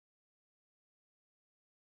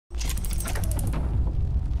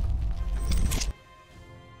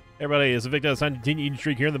Everybody, it's Sinvicta. It's time to continue eating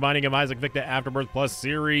streak here in the Binding of Isaac Victa Afterbirth Plus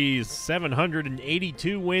series.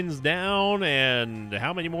 782 wins down, and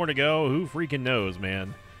how many more to go? Who freaking knows,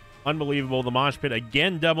 man? Unbelievable. The Mosh Pit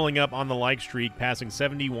again doubling up on the like streak, passing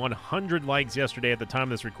 7,100 likes yesterday at the time of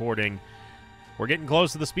this recording. We're getting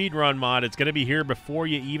close to the speedrun mod. It's going to be here before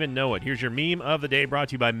you even know it. Here's your meme of the day, brought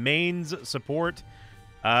to you by Main's Support.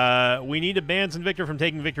 We need to ban Sinvicta from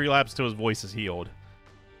taking victory laps till his voice is healed.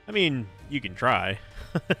 I mean, you can try.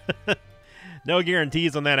 No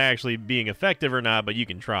guarantees on that actually being effective or not, but you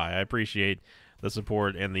can try. I appreciate the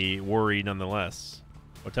support and the worry nonetheless.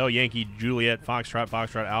 Hotel Yankee Juliet Foxtrot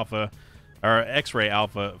Foxtrot Alpha, or X-Ray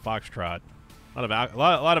Alpha Foxtrot. A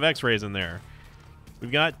lot of X-rays in there.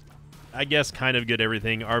 We've got, I guess, kind of good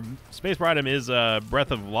everything. Our spacebar item is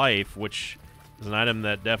Breath of Life, which is an item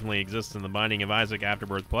that definitely exists in the Binding of Isaac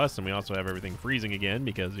Afterbirth Plus, and we also have everything freezing again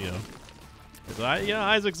because, you know,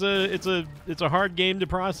 Isaac's it's a hard game to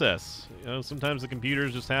process. You know, sometimes the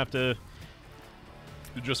computers just have to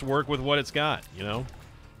just work with what it's got, you know.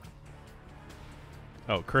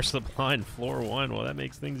 Oh, Curse of the Blind, floor 1. Well, that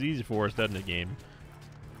makes things easy for us, doesn't it, game?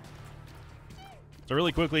 So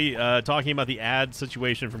really quickly, talking about the ad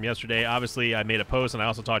situation from yesterday. Obviously, I made a post, and I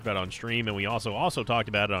also talked about it on stream, and we also talked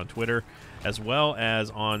about it on Twitter, as well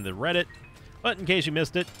as on the Reddit. But in case you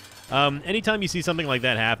missed it, anytime you see something like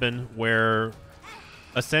that happen, where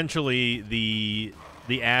essentially the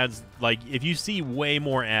ads, like if you see way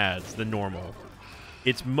more ads than normal,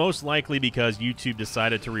 it's most likely because YouTube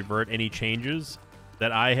decided to revert any changes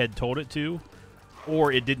that I had told it to,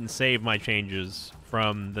 or it didn't save my changes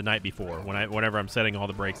from the night before whenever I'm setting all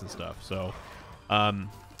the breaks and stuff. So,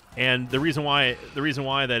 and the reason why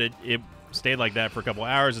that it stayed like that for a couple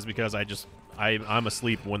hours is because I'm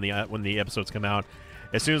asleep when the episodes come out.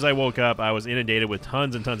 As soon as I woke up, I was inundated with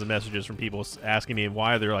tons and tons of messages from people asking me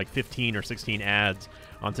why there are like 15 or 16 ads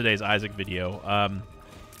on today's Isaac video.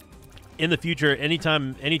 In the future,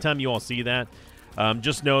 anytime you all see that,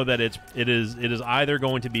 just know that it is either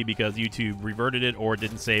going to be because YouTube reverted it, or it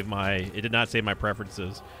did not save my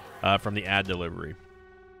preferences from the ad delivery.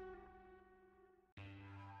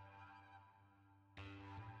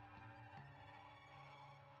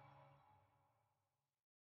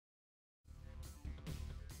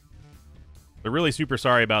 But really super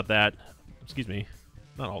sorry about that. Excuse me.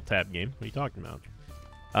 Not all tab game. What are you talking about?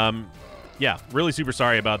 Yeah, really super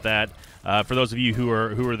sorry about that. For those of you who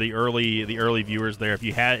are the early viewers there, if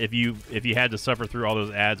you had to suffer through all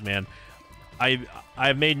those ads, man,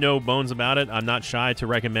 I've made no bones about it. I'm not shy to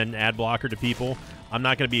recommend ad blocker to people. I'm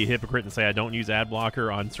not going to be a hypocrite and say I don't use ad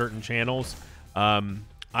blocker on certain channels.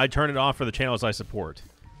 I turn it off for the channels I support,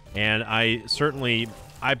 and I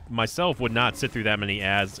myself would not sit through that many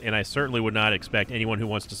ads, and I certainly would not expect anyone who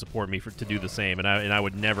wants to support me to do the same. And I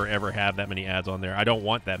would never ever have that many ads on there. I don't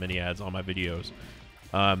want that many ads on my videos.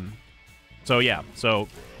 So yeah, so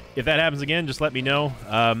if that happens again, just let me know,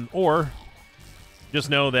 or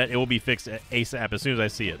just know that it will be fixed ASAP as soon as I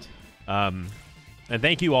see it. And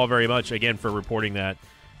thank you all very much again for reporting that.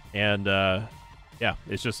 And yeah,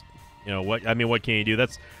 it's just, you know, what can you do?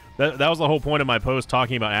 That was the whole point of my post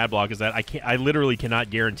talking about ad block, is that I literally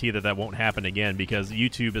cannot guarantee that won't happen again, because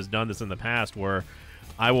YouTube has done this in the past where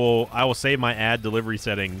I will save my ad delivery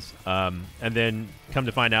settings, and then come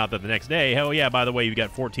to find out that the next day, hell yeah, by the way, you've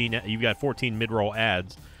got 14 mid-roll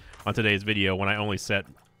ads on today's video when I only set,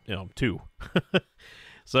 you know, 2.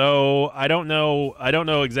 So I don't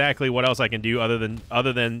know exactly what else I can do other than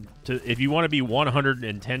if you want to be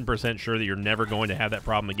 110% sure that you're never going to have that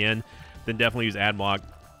problem again, then definitely use ad block.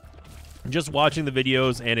 Just watching the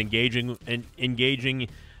videos and engaging with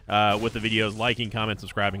the videos, liking, commenting,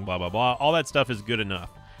 subscribing, blah blah blah, all that stuff is good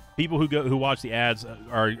enough. People who watch the ads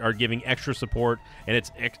are giving extra support, and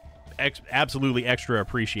it's absolutely extra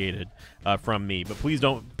appreciated from me. But please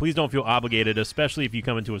don't feel obligated, especially if you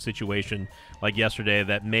come into a situation like yesterday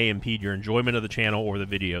that may impede your enjoyment of the channel or the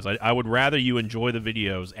videos. I would rather you enjoy the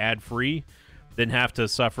videos ad free than have to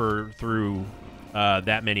suffer through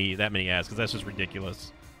that many ads, because that's just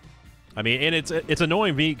ridiculous. I mean, and it's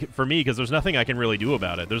annoying for me because there's nothing I can really do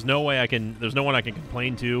about it. There's no one I can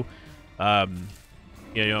complain to.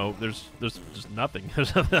 You know, there's just nothing.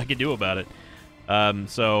 There's nothing I can do about it.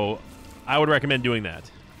 So I would recommend doing that.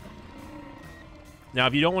 Now,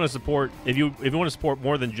 if you don't want to support, if you want to support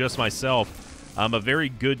more than just myself, a very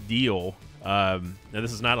good deal. Now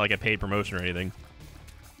this is not like a paid promotion or anything,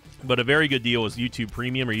 but a very good deal is YouTube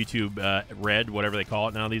Premium or YouTube Red, whatever they call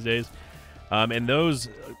it now these days. And those,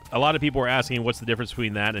 a lot of people are asking what's the difference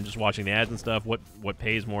between that and just watching the ads and stuff. What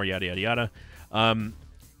pays more, yada yada yada.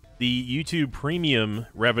 the YouTube Premium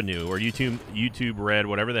revenue, or YouTube Red,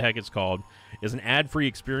 whatever the heck it's called, is an ad-free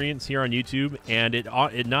experience here on YouTube, and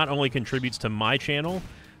it not only contributes to my channel,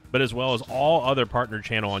 but as well as all other partner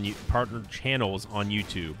channels on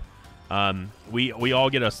YouTube. We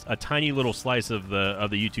all get a tiny little slice of the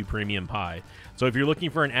YouTube Premium pie. So if you're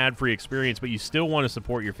looking for an ad-free experience, but you still want to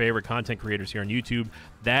support your favorite content creators here on YouTube,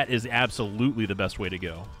 that is absolutely the best way to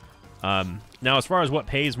go. Now, as far as what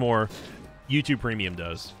pays more, YouTube Premium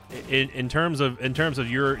does. In terms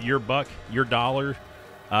of your buck, your dollar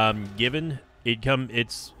given,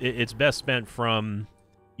 it's best spent from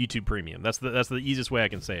YouTube Premium. That's the easiest way I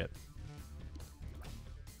can say it.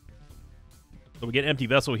 So we get Empty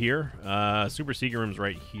Vessel here. Super Secret Room's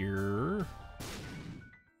right here.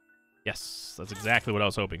 Yes, that's exactly what I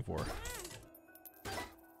was hoping for.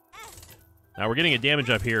 Now we're getting a damage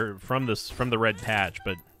up here from the red patch,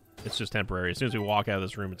 but it's just temporary. As soon as we walk out of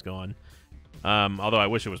this room, it's gone. Although I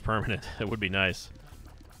wish it was permanent. It would be nice.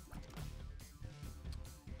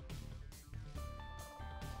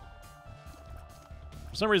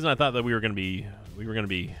 For some reason, I thought that we were gonna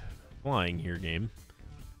be flying here, game.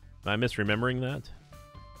 Am I misremembering that?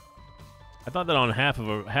 I thought that on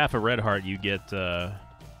half a red heart you get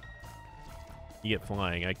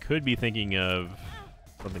flying. I could be thinking of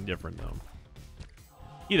something different though.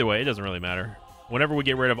 Either way, it doesn't really matter. Whenever we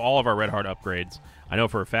get rid of all of our red heart upgrades, I know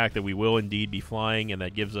for a fact that we will indeed be flying, and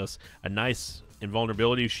that gives us a nice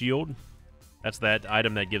invulnerability shield. That's that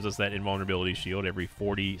item that gives us that invulnerability shield every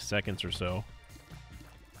 40 seconds or so.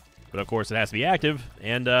 But of course, it has to be active,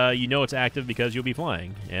 and you know it's active because you'll be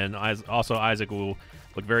flying. And also, Isaac will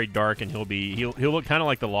look very dark, and he'll look kind of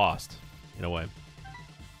like the Lost in a way.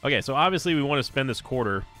 Okay, so obviously we want to spend this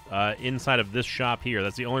quarter inside of this shop here.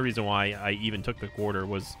 That's the only reason why I even took the quarter,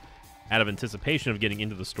 was out of anticipation of getting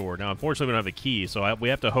into the store. Now, unfortunately, we don't have a key, so we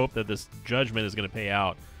have to hope that this judgment is going to pay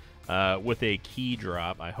out with a key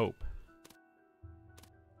drop, I hope.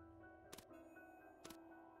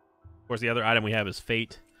 Of course, the other item we have is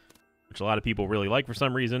Fate, which a lot of people really like for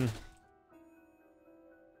some reason.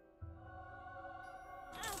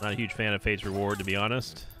 Not a huge fan of Fate's Reward, to be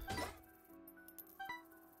honest.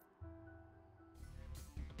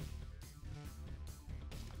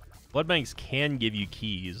 Blood banks can give you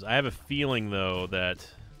keys. I have a feeling, though, that...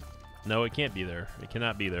 No, it can't be there. It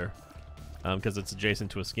cannot be there. Because it's adjacent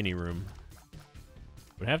to a skinny room.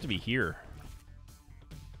 It would have to be here.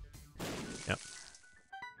 Yep.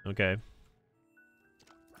 Okay.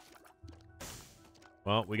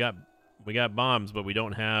 Well, we got bombs, but we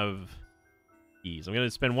don't have keys. I'm going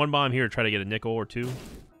to spend one bomb here to try to get a nickel or two.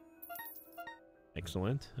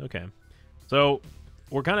 Excellent. Okay. So,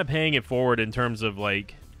 we're kind of paying it forward in terms of,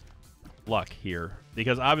 like, luck here,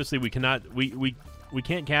 because obviously we cannot we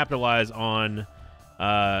can't capitalize on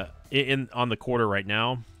on the quarter right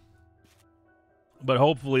now, but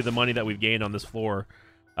hopefully the money that we've gained on this floor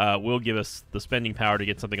will give us the spending power to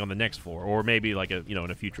get something on the next floor, or maybe like in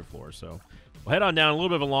a future floor. So we'll head on down. A little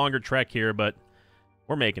bit of a longer trek here, but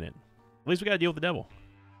we're making it. At least we got to deal with the devil.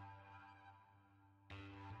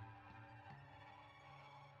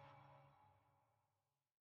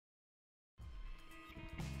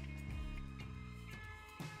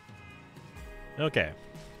 Okay.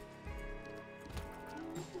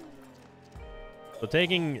 So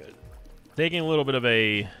taking a little bit of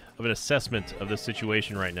an assessment of this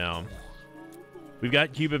situation right now. We've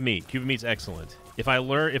got Cube of Meat. Cube of Meat's excellent. If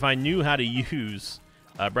I knew how to use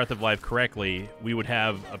Breath of Life correctly, we would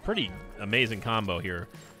have a pretty amazing combo here.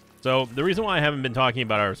 So the reason why I haven't been talking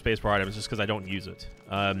about our spacebar item is just because I don't use it.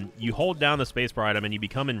 You hold down the spacebar item and you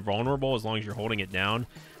become invulnerable as long as you're holding it down.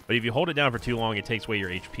 But if you hold it down for too long, it takes away your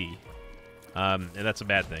HP. And that's a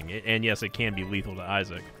bad thing. And yes, it can be lethal to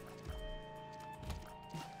Isaac.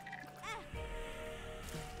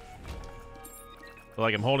 So,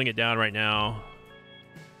 like, I'm holding it down right now.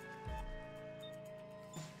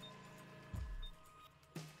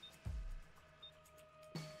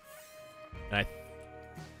 And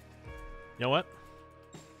you know what?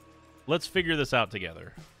 Let's figure this out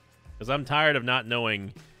together. Because I'm tired of not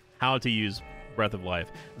knowing how to use Breath of Life.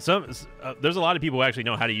 There's a lot of people who actually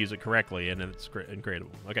know how to use it correctly, and it's incredible.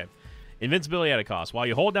 Okay. Invincibility at a cost. While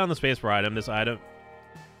you hold down the spacebar item,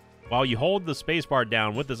 while you hold the spacebar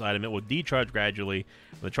down with this item, it will decharge gradually.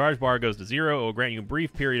 When the charge bar goes to 0, it will grant you a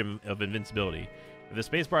brief period of invincibility. If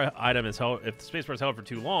the spacebar item is held, if the spacebar is held for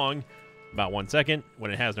too long, about 1 second,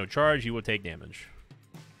 when it has no charge, you will take damage.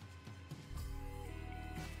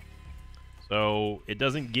 So it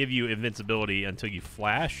doesn't give you invincibility until you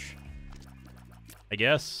flash, I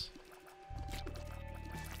guess.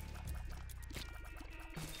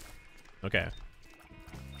 Okay.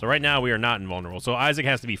 So right now we are not invulnerable. So Isaac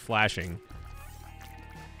has to be flashing.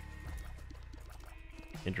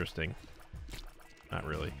 Interesting. Not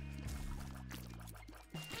really.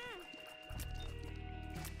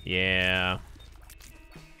 Yeah.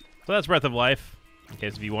 So that's Breath of Life. In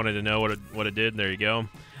case if you wanted to know what it did, there you go.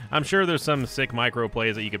 I'm sure there's some sick micro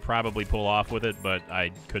plays that you could probably pull off with it, but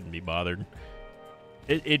I couldn't be bothered.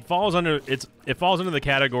 It falls under the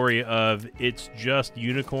category of it's just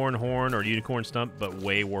Unicorn Horn or Unicorn Stump, but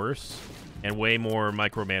way worse and way more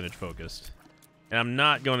micromanage focused. And I'm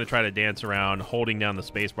not going to try to dance around holding down the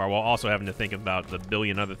spacebar while also having to think about the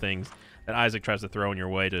billion other things that Isaac tries to throw in your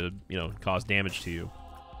way to, you know, cause damage to you.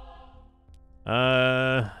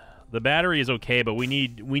 The battery is okay, but we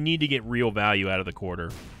need to get real value out of the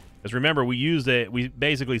quarter. Because remember, we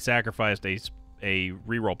basically sacrificed a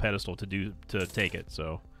reroll pedestal to take it.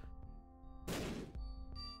 So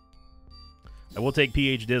I will take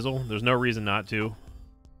PH Dizzle. There's no reason not to.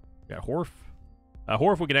 Got Horf.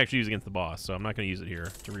 Horf we can actually use against the boss, so I'm not going to use it here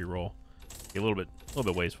to reroll. Be a little bit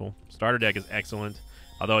wasteful. Starter deck is excellent,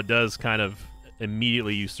 although it does kind of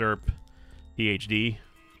immediately usurp PhD.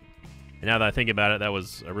 And now that I think about it, that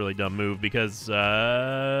was a really dumb move because,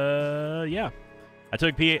 yeah. I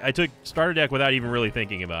took starter deck without even really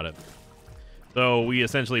thinking about it. So we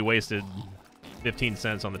essentially wasted 15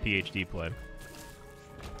 cents on the PhD play.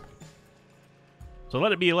 So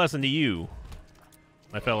let it be a lesson to you,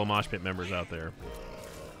 my fellow Mosh Pit members out there.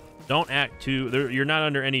 Don't act too... You're not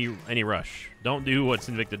under any rush. Don't do what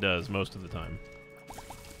Sinvicta does most of the time.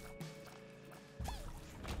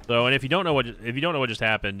 So, and if you don't know what just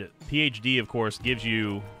happened, PhD of course gives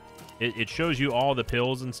you, it shows you all the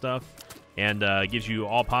pills and stuff, and gives you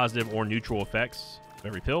all positive or neutral effects of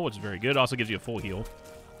every pill, which is very good. Also gives you a full heal.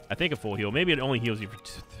 I think a full heal. Maybe it only heals you for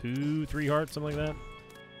 2-3 hearts, something like that.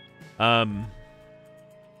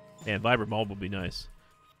 And Vibrant Bulb would be nice.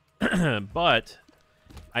 But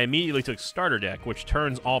I immediately took starter deck, which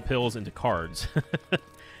turns all pills into cards.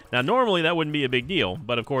 Now, normally that wouldn't be a big deal,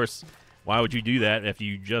 but of course, why would you do that if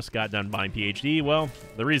you just got done buying PhD? Well,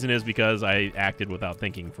 the reason is because I acted without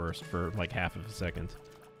thinking first for like half of a second.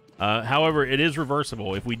 However, it is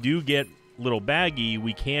reversible. If we do get little baggy,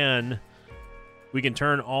 we can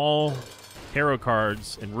turn all tarot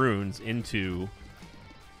cards and runes into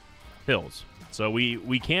pills. So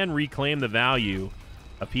we can reclaim the value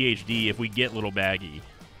of PhD if we get little baggy,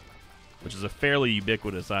 which is a fairly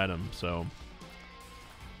ubiquitous item. So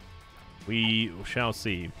we shall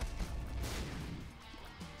see.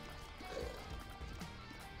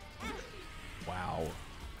 Wow.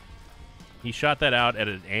 He shot that out at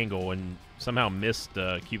an angle and somehow missed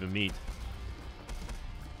Cube of Meat.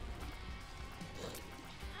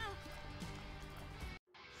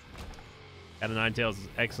 Cat of Ninetales is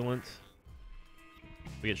excellent.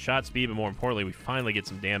 We get shot speed, but more importantly, we finally get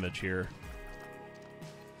some damage here.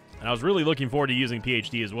 And I was really looking forward to using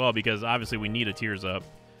PhD as well, because obviously we need a Tears Up.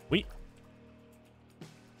 We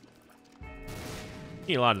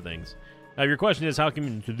need a lot of things. Now, your question is, how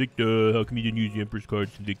come Sinvicta, how come you didn't use the Empress card,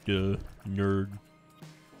 Sinvicta, nerd,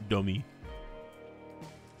 dummy?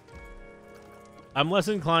 I'm less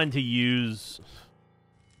inclined to use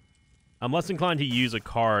a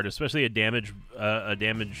card, especially a damage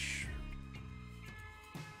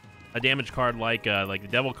card like the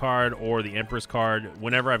Devil card or the Empress card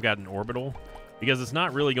whenever I've got an orbital, because it's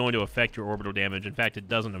not really going to affect your orbital damage. In fact, it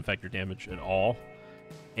doesn't affect your damage at all.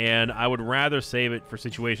 And I would rather save it for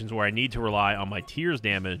situations where I need to rely on my Tears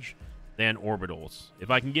damage than orbitals. If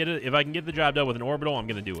I can get the job done with an orbital, I'm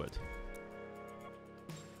going to do it.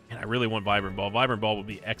 And I really want Vibrant Ball. Vibrant Ball would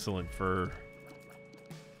be excellent for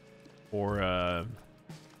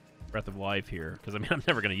Breath of Life here, because I mean I'm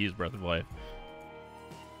never going to use Breath of Life.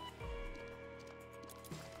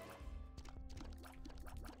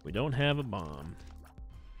 We don't have a bomb.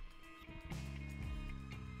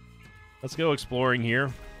 Let's go exploring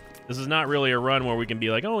here. This is not really a run where we can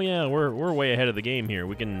be like, oh yeah, we're way ahead of the game here.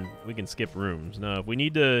 We can skip rooms. No, if we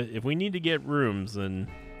need to get rooms, then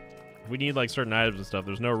if we need like certain items and stuff,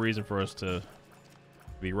 there's no reason for us to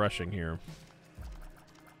be rushing here.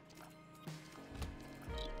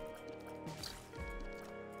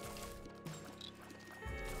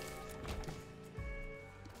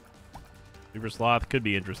 Super Sloth could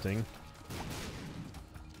be interesting.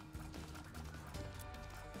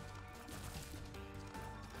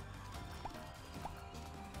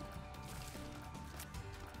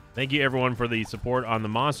 Thank you, everyone, for the support on the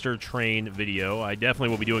Monster Train video. I definitely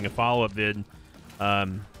will be doing a follow-up vid. I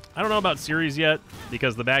don't know about series yet,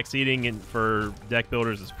 because the backseating for deck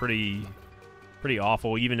builders is pretty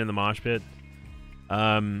awful, even in the mosh pit.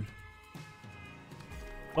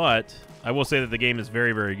 But I will say that the game is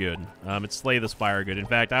very, very good. It's Slay the Spire good. In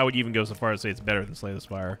fact, I would even go so far as to say it's better than Slay the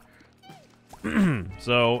Spire.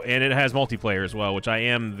 So, and it has multiplayer as well, which I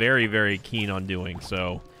am very, very keen on doing.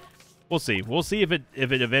 So, we'll see. We'll see if it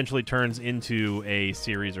eventually turns into a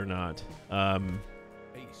series or not.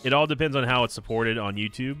 It all depends on how it's supported on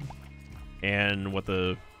YouTube and what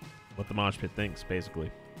the Mosh Pit thinks,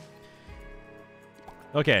 basically.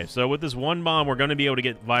 Okay, so with this one bomb, we're going to be able to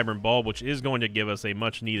get Vibrant Bulb, which is going to give us a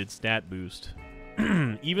much-needed stat boost.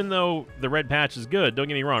 Even though the red patch is good, don't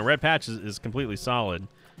get me wrong, red patch is completely solid.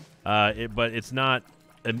 But it's not...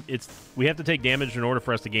 we have to take damage in order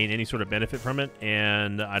for us to gain any sort of benefit from it,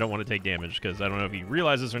 and I don't want to take damage, because I don't know if you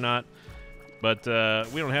realize this or not, but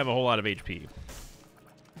we don't have a whole lot of HP.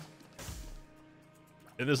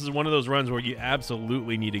 And this is one of those runs where you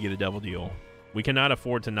absolutely need to get a Devil Deal. We cannot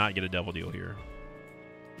afford to not get a Devil Deal here.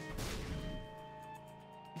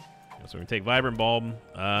 So we're going to take Vibrant Bulb.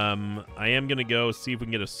 I am going to go see if we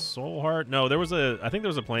can get a Soul Heart. No, I think there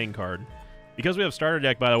was a playing card. Because we have Starter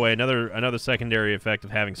Deck, by the way, another secondary effect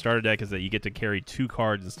of having Starter Deck is that you get to carry 2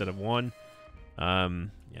 cards instead of 1. Yeah,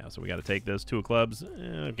 so we got to take this. 2 of Clubs.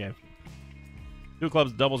 Okay. 2 of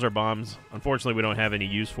Clubs doubles our bombs. Unfortunately, we don't have any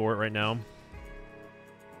use for it right now.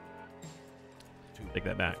 Take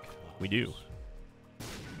that back. We do.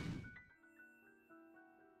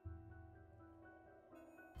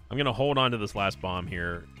 I'm gonna hold on to this last bomb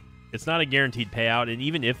here. It's not a guaranteed payout, and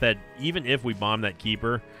even if we bomb that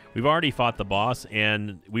keeper, we've already fought the boss,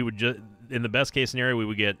 and we would just, in the best case scenario, we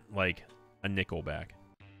would get like a nickel back.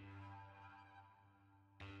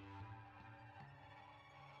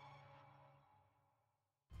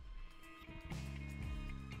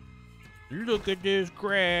 Look at this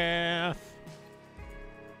graph.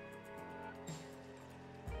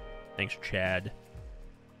 Thanks, Chad.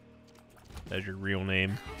 That's your real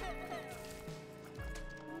name.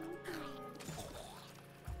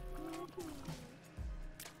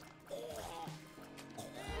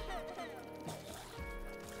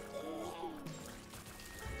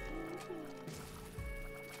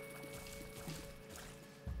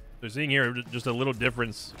 So seeing here just a little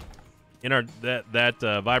difference in our that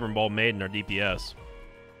Vibrant Bulb made in our DPS.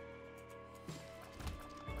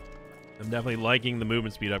 I'm definitely liking the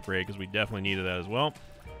movement speed upgrade because we definitely needed that as well.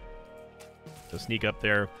 So sneak up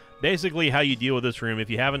there. Basically, how you deal with this room, if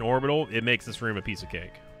you have an orbital, it makes this room a piece of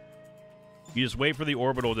cake. You just wait for the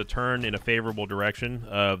orbital to turn in a favorable direction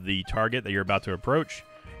of the target that you're about to approach,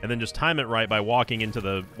 and then just time it right by walking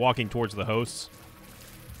towards the hosts,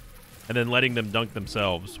 and then letting them dunk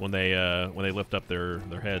themselves when they lift up their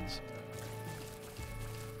heads.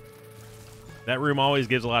 That room always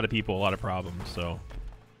gives a lot of people a lot of problems, so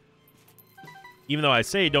even though I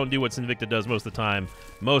say don't do what Sinvicta does most of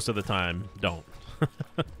the time, don't.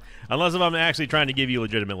 Unless if I'm actually trying to give you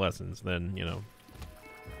legitimate lessons, then, you know,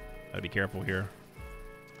 gotta be careful here.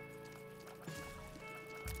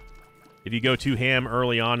 If you go too ham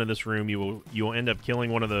early on in this room, you will end up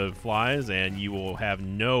killing one of the flies, and you will have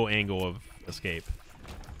no angle of escape.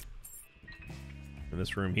 In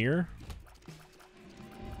this room here.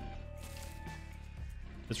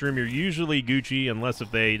 This room, you're usually Gucci, unless if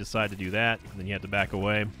they decide to do that. Then you have to back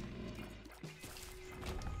away.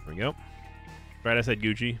 There we go. Right, I said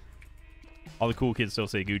Gucci. All the cool kids still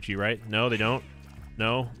say Gucci, right? No, they don't.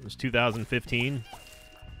 No, it's 2015.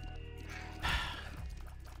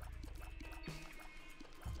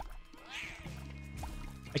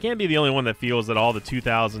 I can't be the only one that feels that all the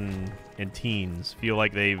 2000 and teens feel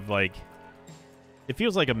like they've, like... It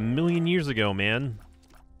feels like a million years ago, man.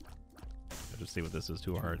 Just see what this is.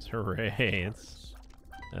 2 hearts. Hooray!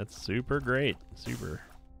 That's super great. Super.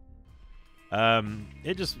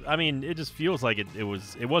 It just feels like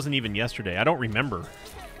it wasn't even yesterday. I don't remember.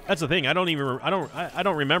 That's the thing. I don't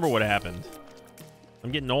remember what happened.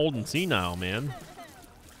 I'm getting old and senile, man.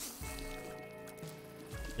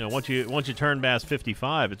 You know, once you turn past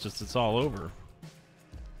 55, it's all over.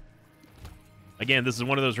 Again, this is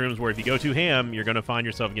one of those rooms where if you go too ham, you're going to find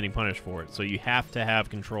yourself getting punished for it. So you have to have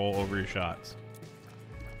control over your shots.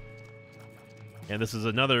 And this is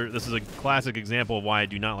a classic example of why I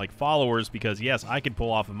do not like followers, because yes, I can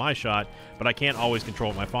pull off of my shot, but I can't always control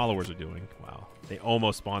what my followers are doing. Wow. They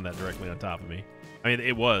almost spawned that directly on top of me. I mean,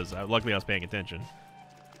 it was. Luckily, I was paying attention.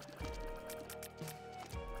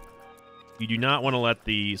 You do not want to let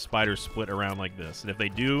the spiders split around like this. And if they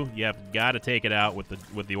do, you have got to take it out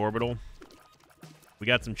with the orbital. We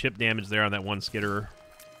got some chip damage there on that one skitterer.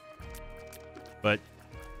 But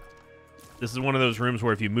this is one of those rooms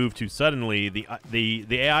where if you move too suddenly, the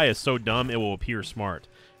AI is so dumb it will appear smart.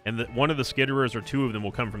 And one of the skitterers or two of them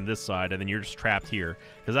will come from this side, and then you're just trapped here.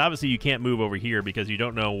 Because obviously you can't move over here because you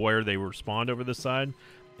don't know where they were spawned over this side.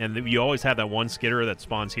 And you always have that one skitterer that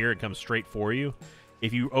spawns here. It comes straight for you.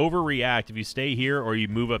 If you overreact, if you stay here or you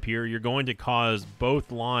move up here, you're going to cause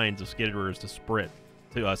both lines of skitterers to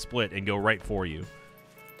split and go right for you.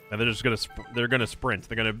 And they're just gonna sprint.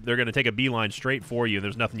 They're gonna take a beeline straight for you. And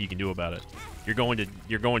there's nothing you can do about it. You're going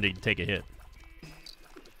to take a hit.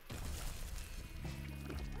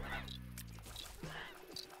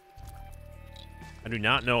 I do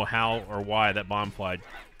not know how or why that bomb fly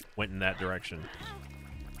went in that direction.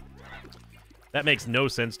 That makes no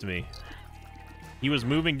sense to me. He was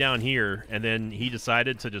moving down here, and then he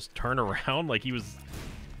decided to just turn around. Like he was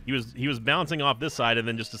bouncing off this side, and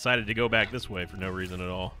then just decided to go back this way for no reason at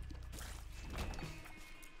all.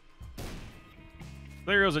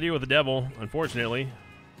 There goes a deal with the devil, unfortunately.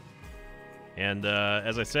 And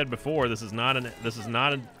as I said before, this is not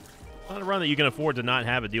a run that you can afford to not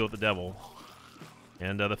have a deal with the devil.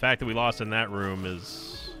 And the fact that we lost in that room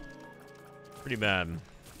is pretty bad.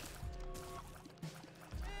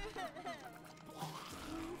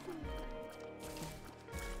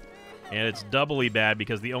 And it's doubly bad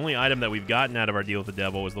because the only item that we've gotten out of our deal with the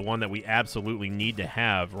devil is the one that we absolutely need to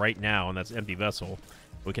have right now, and that's Empty Vessel.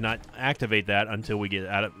 We cannot activate that until we get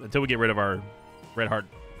rid of our Red Heart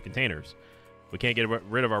containers. We can't get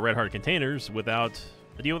rid of our Red Heart containers without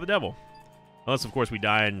a deal with the devil. Unless, of course, we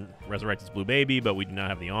die and resurrect this blue baby, but we do not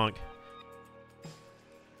have the Ankh.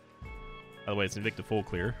 By the way, it's Sinvicta full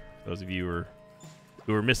clear. For those of you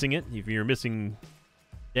who are missing it, if you're missing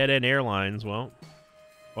Dead End Airlines, well,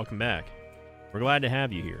 welcome back. We're glad to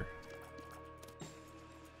have you here.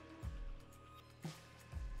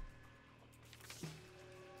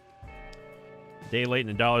 Day late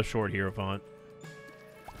and $1 short, Hero Font.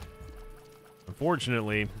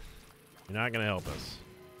 Unfortunately, you're not going to help us.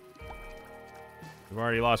 We've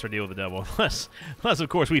already lost our deal with the devil. Unless of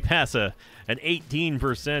course, we pass an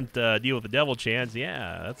 18% deal with the devil chance.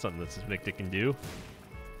 Yeah, that's something that Sinvicta can do.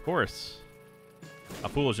 Of course. How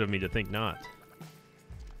foolish of me to think not.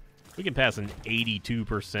 We can pass an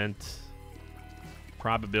 82%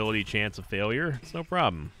 probability chance of failure. It's no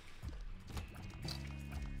problem.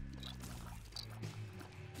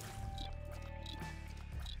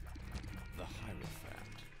 The Hierophant.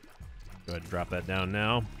 Go ahead and drop that down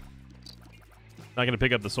now. Not going to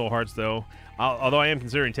pick up the soul hearts, though. Although I am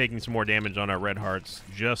considering taking some more damage on our red hearts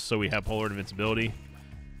just so we have polar invincibility.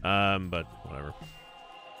 But whatever.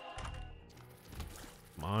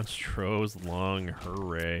 MONSTRO'S Lung,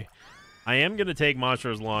 hooray. I am going to take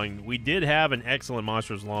MONSTRO'S Lung. We did have an excellent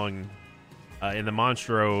MONSTRO'S Lung in the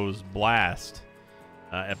MONSTRO'S Blast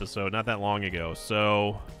episode not that long ago.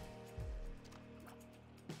 So,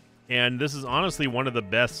 and this is honestly one of the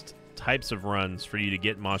best types of runs for you to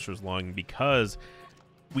get MONSTRO'S Lung because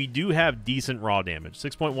we do have decent raw damage.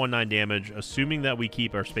 6.19 damage, assuming that we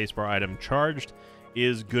keep our spacebar item charged,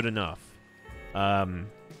 is good enough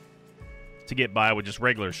to get by with just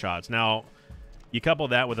regular shots. Now, you couple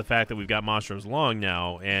that with the fact that we've got MONSTRO'S Lung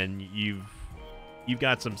now, and you've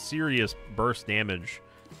got some serious burst damage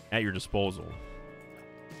at your disposal.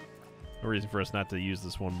 No reason for us not to use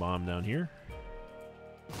this one bomb down here.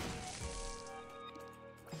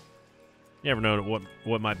 You never know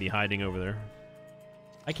what might be hiding over there.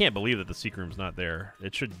 I can't believe that the secret room's not there.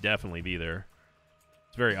 It should definitely be there.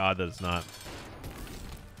 It's very odd that it's not.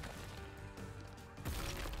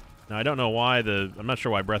 Now, I don't know why I'm not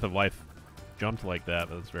sure why Breath of Life jumped like that,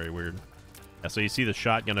 but it's very weird. Yeah, so you see the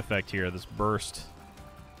shotgun effect here, this burst.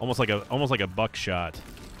 Almost like a buckshot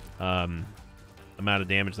amount of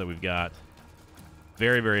damage that we've got.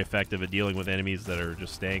 Very, very effective at dealing with enemies that are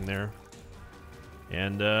just staying there.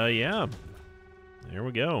 And, yeah. There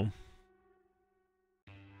we go.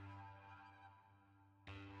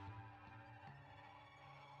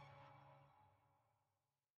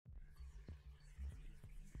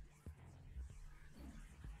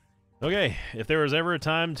 Okay, if there was ever a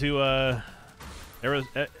time to, ever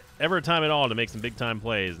a time at all to make some big-time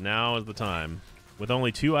plays, now is the time. With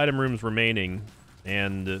only 2 item rooms remaining,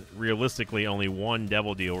 and realistically only 1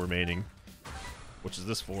 devil deal remaining, which is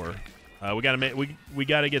this 4. We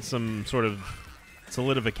gotta get some sort of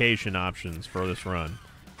solidification options for this run.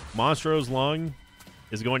 MONSTRO'S Lung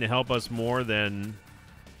is going to help us more than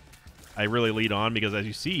I really lead on, because as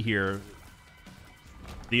you see here,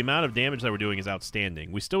 the amount of damage that we're doing is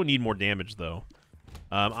outstanding. We still need more damage, though.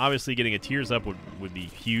 Obviously, getting a Tears Up would be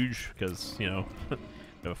huge, because, you know, we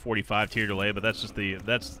have a 45 tier delay, but that's just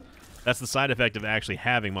that's the side effect of actually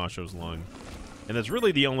having MONSTRO'S Lung. And that's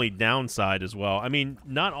really the only downside as well. I mean,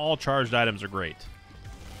 not all charged items are great.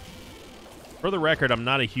 For the record, I'm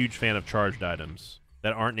not a huge fan of charged items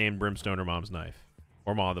that aren't named Brimstone or Mom's Knife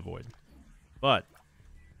or Maw of the Void. But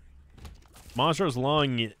Monstro's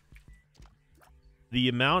Lung, the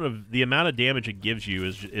amount of damage it gives you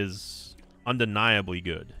is undeniably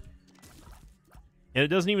good. And it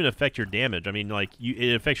doesn't even affect your damage. I mean, like,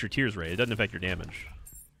 it affects your tears rate. It doesn't affect your damage.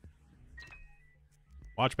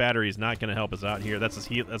 Watch Battery is not going to help us out here. That's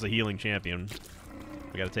a healing champion.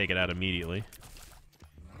 We got to take it out immediately.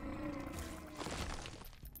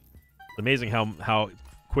 It's amazing how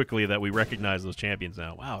quickly that we recognize those champions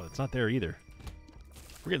now. Wow, it's not there either.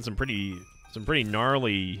 We're getting some pretty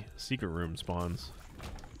gnarly secret room spawns.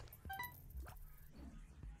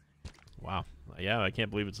 Wow. Yeah, I can't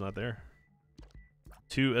believe it's not there.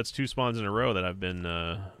 That's 2 spawns in a row that I've been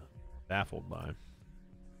baffled by.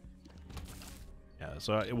 Yeah,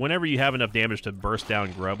 so whenever you have enough damage to burst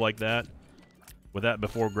down Grub like that, with that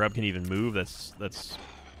before Grub can even move, that's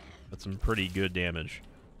some pretty good damage.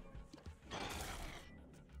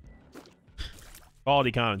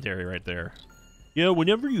 Quality commentary right there. Yeah,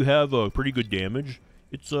 whenever you have pretty good damage,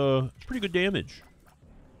 it's pretty good damage.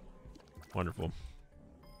 Wonderful.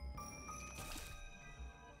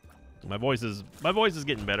 My voice is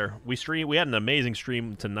getting better. We had an amazing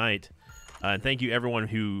stream tonight, and thank you everyone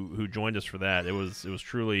who joined us for that. It was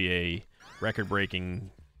truly a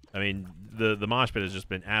record-breaking. I mean, the mosh pit has just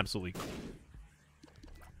been absolutely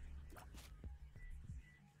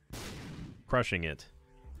crushing it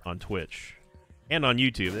on Twitch and on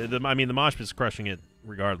YouTube. I mean, the mosh pit is crushing it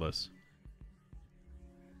regardless.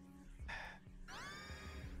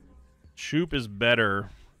 Shoop is better,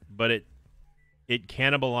 but it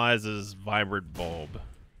cannibalizes Vibrant Bulb.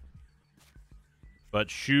 But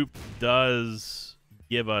Shoop does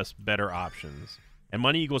give us better options. And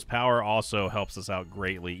Money Equals Power also helps us out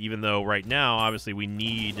greatly, even though right now, obviously, we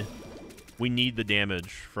need the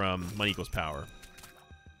damage from Money Equals Power.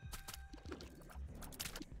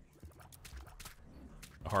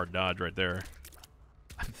 A hard dodge right there.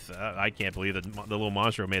 I can't believe that the little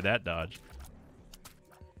Monstro made that dodge.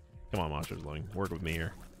 Come on, Monsters Lung. Work with me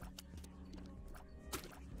here.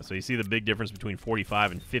 So you see the big difference between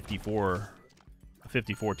 45 and 54. A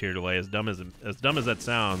 54 tier delay, as dumb as that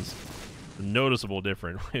sounds, a noticeable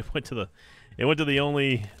difference. It went to the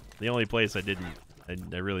only place I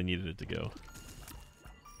really needed it to go.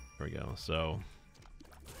 There we go. So,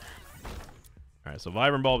 all right. So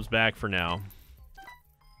Vibrant Bulb's back for now,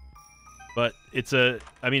 but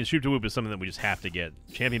I mean, Shoop to Whoop is something that we just have to get.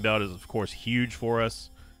 Champion Belt is of course huge for us.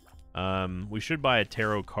 We should buy a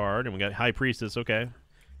tarot card, and we got High Priestess. Okay.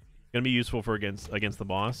 Gonna be useful for against the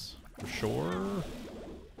boss, for sure.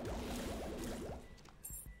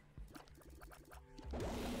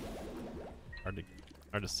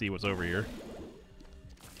 Hard to see what's over here.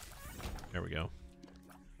 There we go.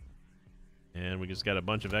 And we just got a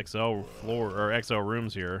bunch of XL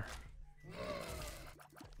rooms here.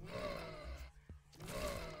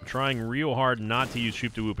 I'm trying real hard not to use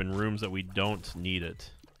Shoop to Whoop in rooms that we don't need it.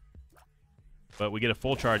 But we get a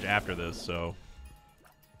full charge after this, so.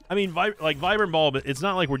 I mean, like Vibrant Bulb, it's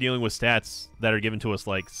not like we're dealing with stats that are given to us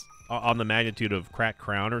like on the magnitude of Cracked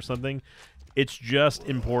Crown or something. It's just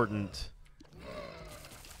important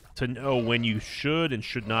to know when you should and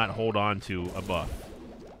should not hold on to a buff.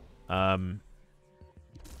 You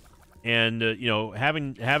know,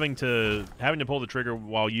 having to pull the trigger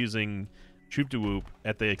while using Shoop to Whoop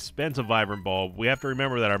at the expense of Vibrant Bulb, we have to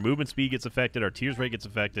remember that our movement speed gets affected, our tears rate gets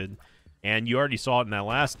affected, and you already saw it in that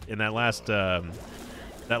last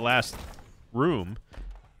room,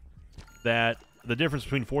 that the difference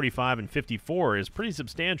between 45 and 54 is pretty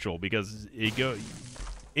substantial, because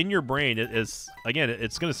in your brain, again,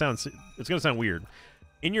 it's gonna sound weird.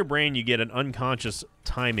 In your brain, you get an unconscious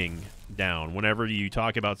timing down whenever you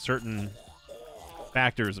talk about certain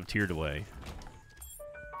factors of tier delay.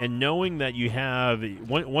 And knowing that you have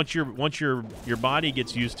once your body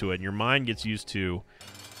gets used to it and your mind gets used to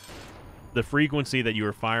the frequency that you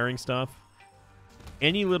are firing stuff,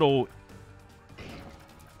 any little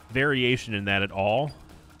variation in that at all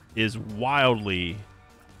is wildly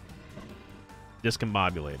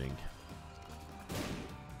discombobulating.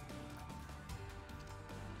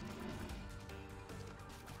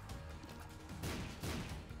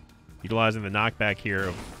 Utilizing the knockback here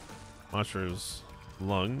of Monstro's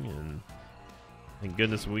Lung, and thank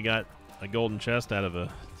goodness we got a golden chest out of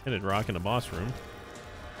a tinted rock in a boss room.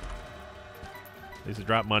 These are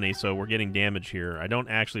drop money, so we're getting damage here. I don't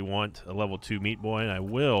actually want a level 2 Meat Boy, and I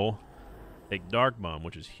will take Dark Bomb,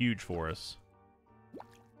 which is huge for us.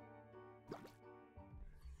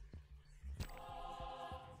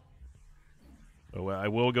 So I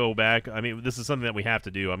will go back. I mean, this is something that we have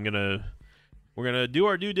to do. I'm going to We're gonna do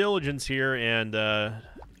our due diligence here and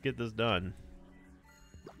get this done.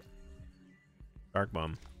 Dark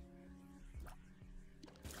Bum.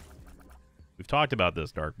 We've talked about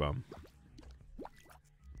this, Dark Bum.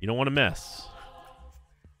 You don't want to mess.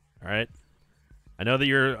 All right. I know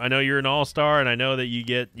you're an all-star, and I know that you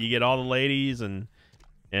get all the ladies and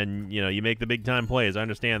you know you make the big time plays. I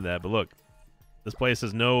understand that, but look, this place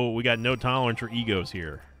has we got no tolerance for egos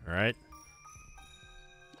here. All right.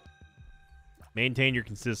 Maintain your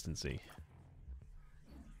consistency.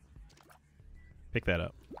 Pick that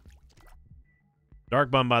up. Dark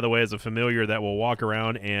Bum, by the way, is a familiar that will walk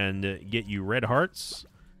around and get you red hearts.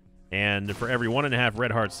 And for every 1.5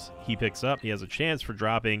 red hearts he picks up, he has a chance for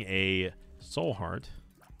dropping a soul heart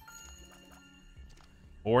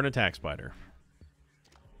or an attack spider,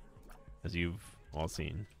 as you've all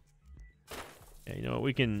seen. Yeah, you know what?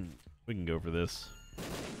 We can go for this.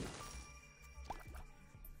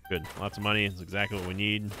 Good. Lots of money. It's exactly what we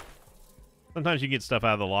need. Sometimes you get stuff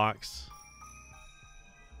out of the locks.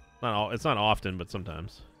 It's not often, but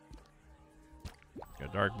sometimes.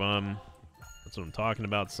 Got Dark Bum. That's what I'm talking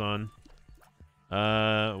about, son. We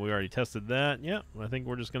already tested that. Yeah, I think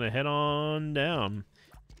we're just going to head on down.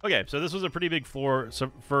 Okay, so this was a pretty big floor.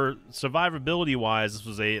 So for survivability-wise, this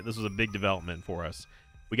was a big development for us.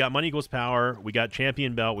 We got Money Equals Power. We got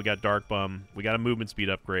Champion Belt. We got Dark Bum. We got a movement speed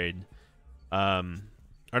upgrade.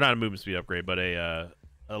 Or not a movement speed upgrade, but a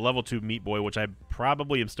level 2 Meat Boy, which I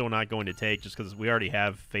probably am still not going to take just because we already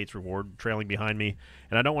have Fate's Reward trailing behind me,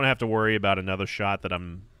 and I don't want to have to worry about another shot that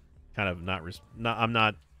I'm kind of I'm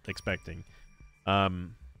not expecting. I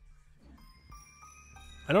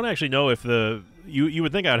don't actually know if you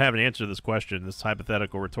would think I would have an answer to this question, this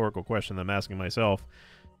hypothetical rhetorical question that I'm asking myself.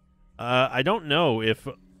 I don't know if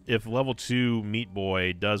level 2 Meat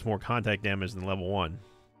Boy does more contact damage than level 1.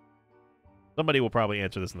 Somebody will probably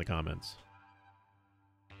answer this in the comments.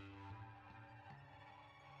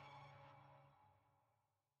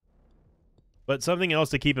 But something else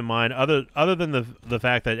to keep in mind, other than the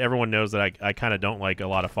fact that everyone knows that I kind of don't like a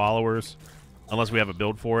lot of followers, unless we have a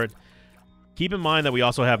build for it. Keep in mind that we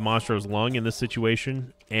also have MONSTRO'S Lung in this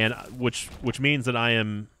situation, and which means that I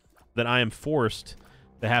am forced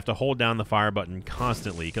to have to hold down the fire button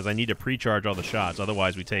constantly because I need to pre-charge all the shots.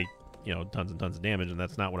 Otherwise, we take tons and tons of damage, and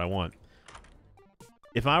that's not what I want.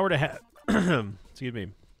 If I were to have, excuse me,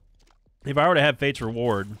 if I were to have Fate's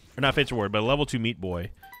Reward, or not Fate's Reward, but a level 2 Meat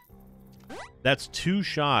Boy, that's 2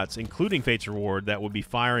 shots, including Fate's Reward, that would be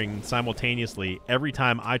firing simultaneously every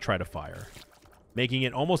time I try to fire, making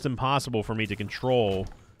it almost impossible for me to control.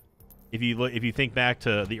 If you think back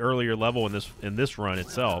to the earlier level in this run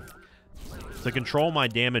itself, to control my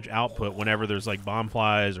damage output whenever there's like bomb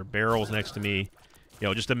flies or barrels next to me.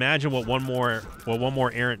 Just imagine what one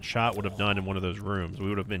more errant shot would have done in one of those rooms. We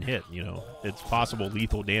would have been hit. It's possible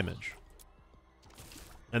lethal damage.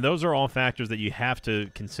 And those are all factors that you have to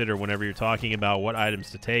consider whenever you're talking about what items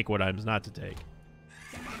to take, what items not to take.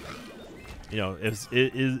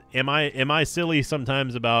 Am I silly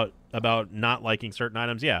sometimes about not liking certain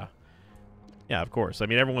items? Yeah. Yeah, of course. I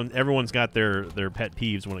mean, everyone's got their pet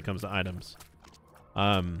peeves when it comes to items.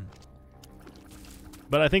 But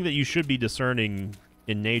I think that you should be discerning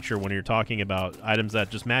in nature when you're talking about items that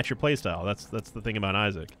just match your playstyle. That's the thing about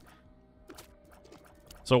Isaac.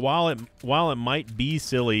 So while it might be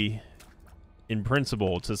silly in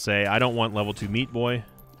principle to say I don't want level 2 Meat Boy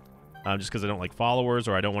just because I don't like followers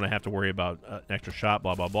or I don't want to have to worry about an extra shot,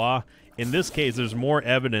 blah blah blah. In this case, there's more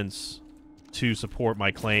evidence to support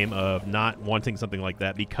my claim of not wanting something like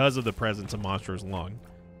that because of the presence of MONSTRO'S Lung.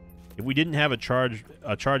 If we didn't have a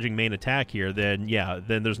charging main attack here, then yeah,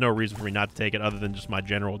 then there's no reason for me not to take it other than just my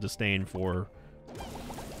general disdain for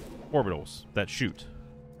orbitals that shoot.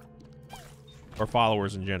 Or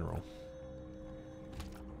followers in general.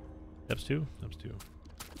 Steps 2? Steps 2.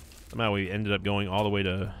 Somehow we ended up going all the way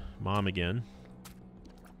to Mom again.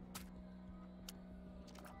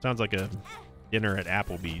 Sounds like a dinner at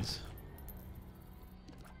Applebee's.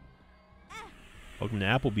 Welcome to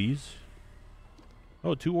Applebee's.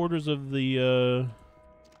 Oh, 2 orders of the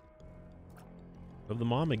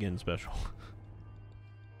Mom Again special.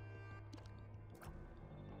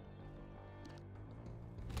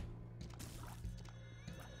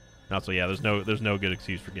 Also, yeah, there's no good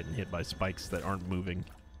excuse for getting hit by spikes that aren't moving.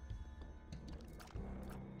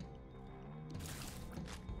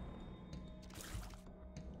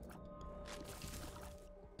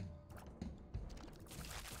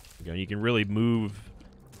 You can really move.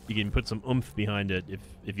 You can put some oomph behind it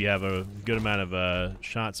if you have a good amount of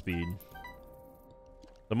shot speed.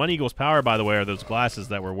 The Money Equals Power, by the way, are those glasses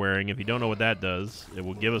that we're wearing. If you don't know what that does, it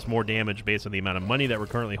will give us more damage based on the amount of money that we're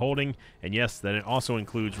currently holding. And yes, then it also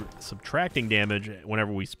includes subtracting damage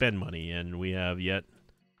whenever we spend money. And we have yet...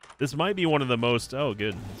 This might be one of the most... Oh,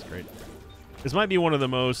 good. That's great. This might be one of the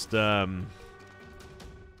most...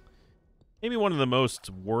 maybe one of the most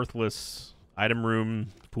worthless item room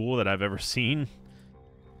pool that I've ever seen.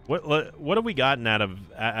 What have we gotten out of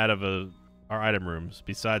our item rooms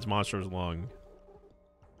besides Monstros Long?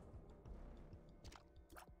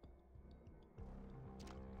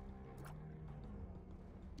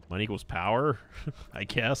 Money equals power, I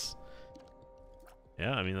guess.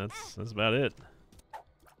 Yeah, I mean that's about it.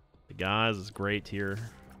 The guys is great here.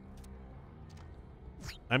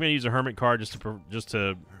 I'm gonna use a hermit card just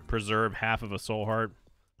to preserve half of a soul heart.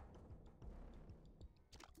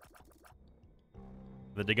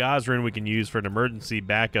 The Degas rune we can use for an emergency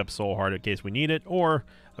backup soul heart in case we need it, or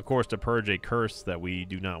of course to purge a curse that we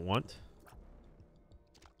do not want.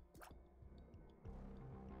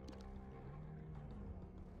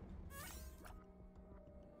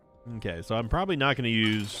 Okay, so I'm probably not going to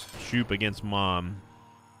use Shoop against Mom.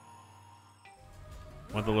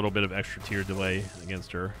 Want a little bit of extra tier delay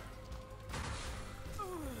against her.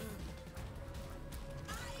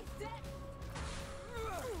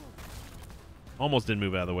 Almost didn't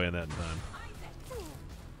move out of the way in that time.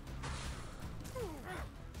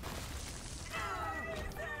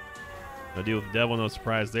 No deal with the devil, no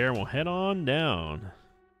surprise there. We'll head on down.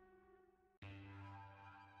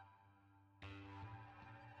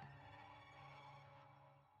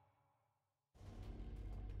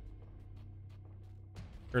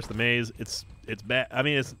 Curse the Maze. It's bad. I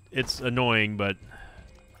mean, it's annoying, but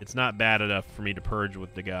it's not bad enough for me to purge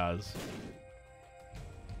with Degas.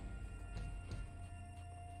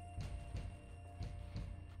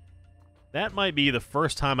 That might be the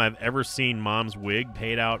first time I've ever seen Mom's wig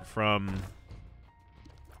paid out from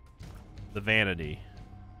the vanity.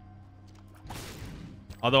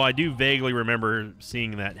 Although I do vaguely remember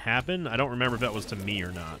seeing that happen. I don't remember if that was to me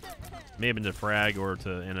or not. It may have been to Frag or to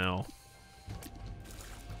NL.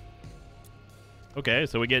 Okay,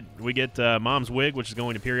 so we get Mom's wig, which is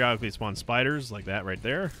going to periodically spawn spiders like that right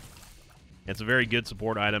there. It's a very good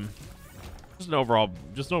support item. Just an overall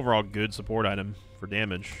good support item for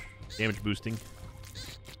damage boosting.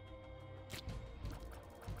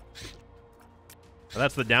 Now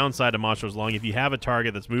that's the downside of Monstros Long. If you have a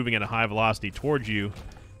target that's moving at a high velocity towards you,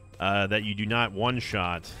 that you do not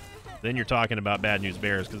one-shot, then you're talking about bad news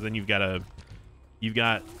bears, because then you've got to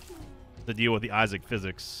deal with the Isaac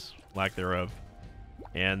physics, lack thereof.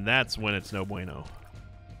 And that's when it's no bueno.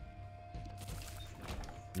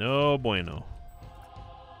 No bueno.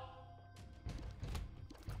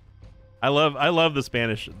 I love the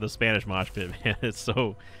Spanish mosh pit, man. It's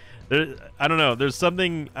so I don't know. There's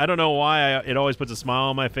something, I don't know why it always puts a smile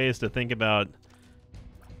on my face to think about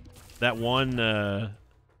that one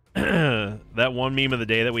that one meme of the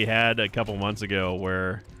day that we had a couple months ago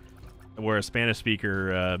where a Spanish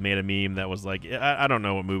speaker made a meme that was like, I don't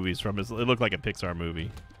know what movie it's from. It looked like a Pixar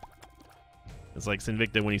movie. It's like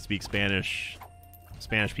Sinvicta when he speaks Spanish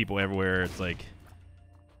people everywhere. It's like,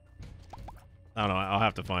 I don't know. I'll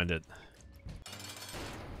have to find it.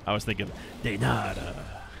 I was thinking, de nada.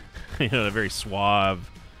 You know, a very suave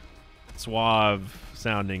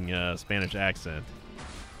sounding Spanish accent.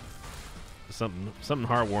 Something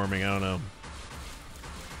heartwarming. I don't know.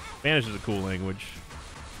 Spanish is a cool language.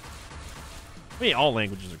 I mean, all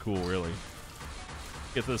languages are cool, really.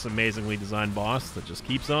 Get this amazingly designed boss that just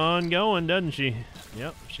keeps on going, doesn't she?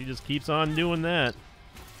 Yep, she just keeps on doing that.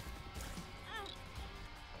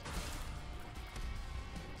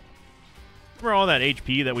 Remember all that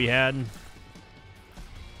HP that we had?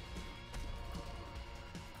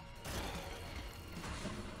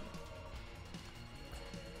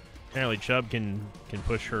 Apparently Chubb can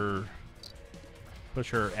push her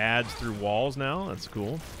ads through walls now. That's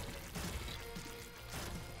cool.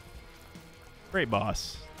 Great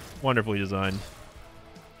boss. Wonderfully designed.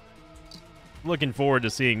 Looking forward to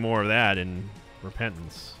seeing more of that in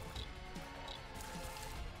Repentance.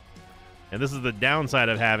 And this is the downside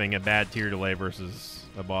of having a bad tier delay versus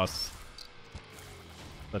a boss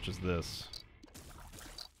such as this.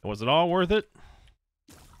 Was it all worth it?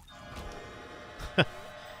 I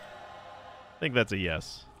think that's a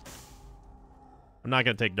yes. I'm not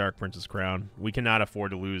going to take Dark Prince's crown. We cannot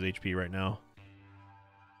afford to lose HP right now.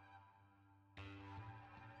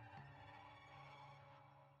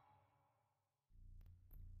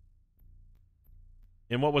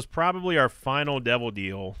 In what was probably our final devil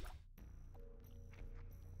deal,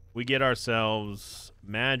 we get ourselves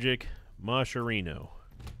Magic Musharino.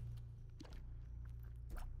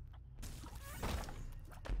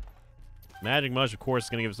 Magic Mush, of course, is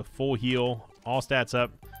going to give us a full heal. All stats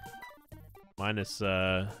up. Minus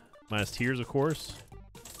tears, of course.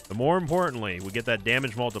 But more importantly, we get that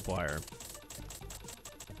damage multiplier.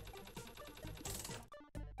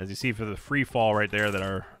 As you see for the free fall right there that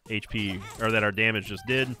our HP, or that our damage just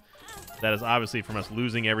did, that is obviously from us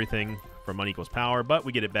losing everything from money equals power, but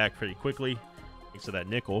we get it back pretty quickly thanks to that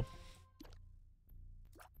nickel.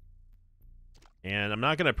 And I'm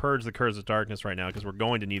not going to purge the Curse of Darkness right now because we're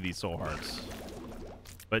going to need these soul hearts.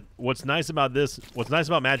 But what's nice about this, what's nice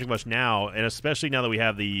about Magic Mush now, and especially now that we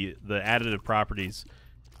have the additive properties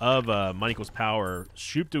of money equals power,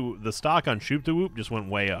 the stock on Shoop to Whoop just went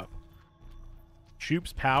way up.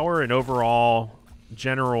 Shoop's power and overall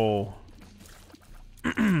general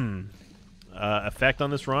effect on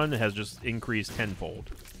this run has just increased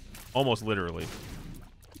tenfold. Almost literally.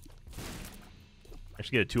 I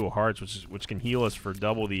should get a 2 of hearts, which can heal us for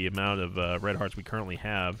double the amount of red hearts we currently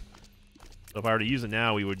have. So if I were to use it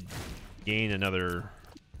now, we would gain another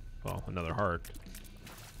heart.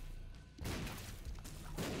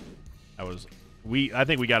 I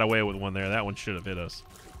think we got away with one there. That one should have hit us.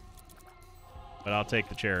 But I'll take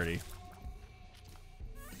the charity.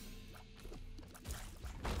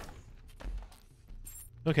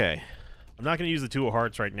 Okay. I'm not going to use the 2 of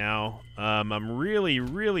hearts right now. I'm really,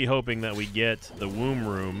 really hoping that we get the womb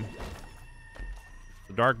room.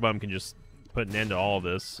 The Dark Bum can just put an end to all of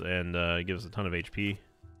this and give us a ton of HP.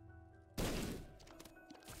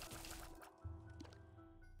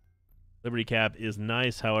 Liberty Cap is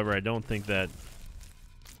nice, however, I don't think that...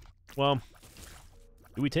 Well,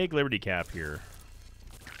 do we take Liberty Cap here?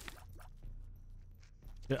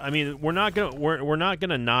 I mean, we're not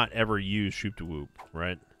gonna not ever use Shoop to Whoop,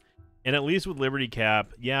 right? And at least with Liberty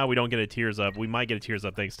Cap, yeah, we don't get a Tears Up. We might get a Tears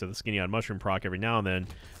Up thanks to the Skinny on Mushroom proc every now and then.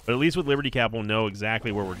 But at least with Liberty Cap, we'll know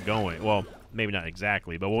exactly where we're going. Well, maybe not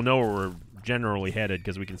exactly, but we'll know where we're generally headed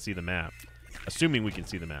because we can see the map. Assuming we can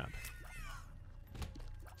see the map.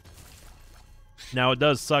 Now, it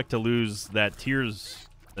does suck to lose that Tears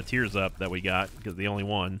Up that we got, because the only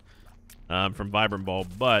one, from Vibrant Bulb,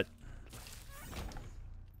 but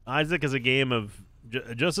Isaac is a game of...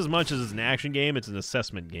 Just as much as it's an action game, it's an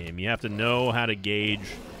assessment game. You have to know how to gauge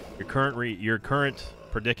your current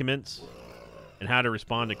predicaments and how to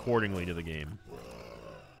respond accordingly to the game.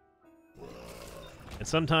 And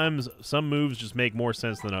sometimes some moves just make more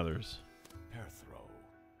sense than others.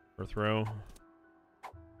 Per throw.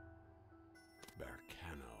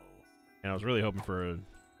 And I was really hoping for a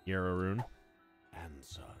Yarrow rune.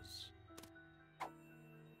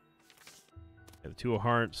 The 2 of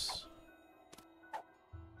hearts.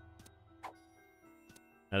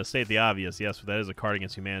 Now, to state the obvious, yes, that is a card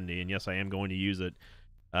against humanity, and yes, I am going to use it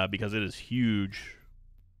because it is huge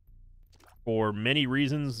for many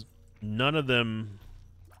reasons, none of them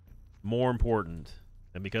more important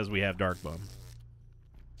than because we have Dark Bum.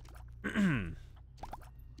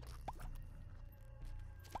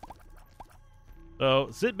 So,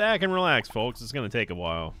 sit back and relax, folks. It's going to take a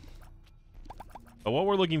while. But what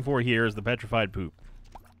we're looking for here is the Petrified Poop.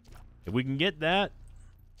 If we can get that,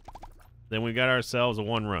 then we've got ourselves a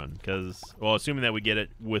 1 run. Because, well, assuming that we get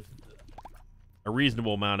it with a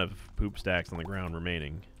reasonable amount of poop stacks on the ground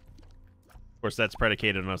remaining. Of course, that's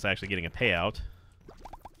predicated on us actually getting a payout.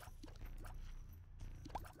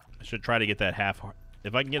 I should try to get that half...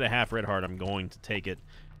 If I can get a half red heart, I'm going to take it.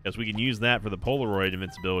 Because we can use that for the Polaroid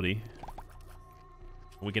invincibility.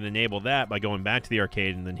 We can enable that by going back to the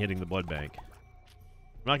arcade and then hitting the blood bank.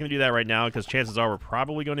 I'm not going to do that right now because chances are we're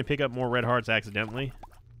probably going to pick up more red hearts accidentally.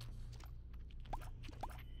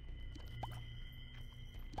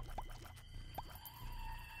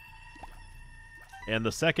 And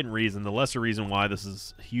the second reason, the lesser reason why this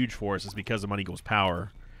is huge for us is because of money equals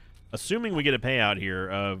power. Assuming we get a payout here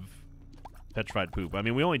of Petrified Poop. I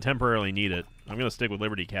mean, we only temporarily need it. I'm going to stick with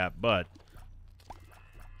Liberty Cap, but...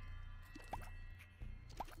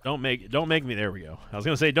 Don't make me... There we go. I was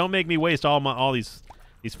going to say, don't make me waste all these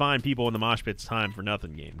fine people in the mosh pit's time for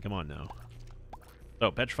nothing game. Come on now. So,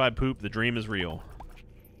 Petrified Poop, the dream is real.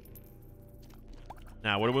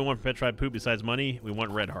 Now, what do we want for Petrified Poop besides money? We want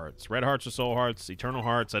red hearts. Red hearts or soul hearts. Eternal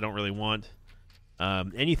hearts I don't really want.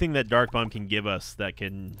 Anything that Dark Bum can give us that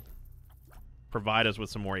can provide us with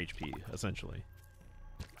some more HP, essentially.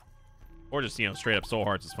 Or just, you know, straight up soul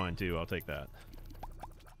hearts is fine too. I'll take that.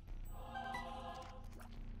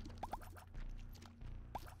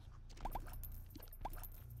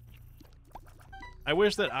 I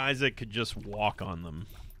wish that Isaac could just walk on them.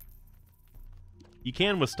 You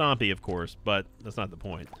can with Stompy, of course, but that's not the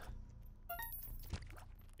point.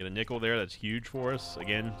 Get a nickel there, that's huge for us.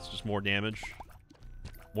 Again, it's just more damage.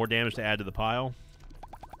 More damage to add to the pile.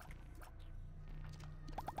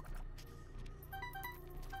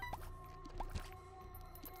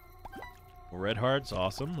 Red hearts,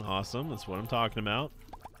 awesome, awesome. That's what I'm talking about.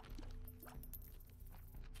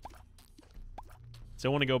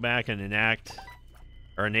 Still want to go back and enact,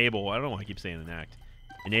 or enable, I don't know why I keep saying enact.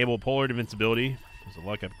 Enable Polar Invincibility. There's a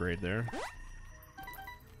luck upgrade there.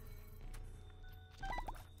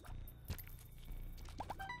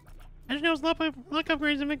 I didn't know it was luck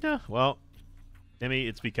upgrades, Sinvicta. Well, Timmy,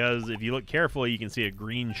 it's because if you look carefully, you can see a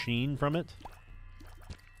green sheen from it.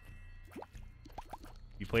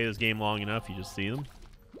 If you play this game long enough, you just see them.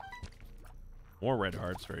 More red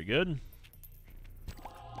hearts, very good.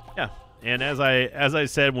 Yeah, and as I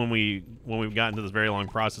said when we've gotten to this very long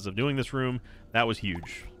process of doing this room, that was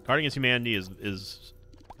huge. Card Against Humanity is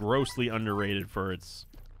grossly underrated for its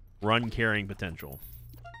run carrying potential.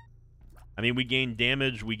 I mean, we gained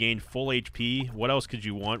damage, we gained full HP. What else could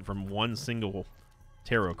you want from one single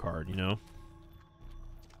tarot card, you know?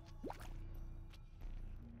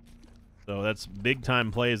 So that's big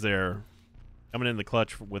time plays there. Coming in the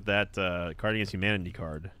clutch with that Card Against Humanity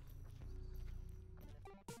card.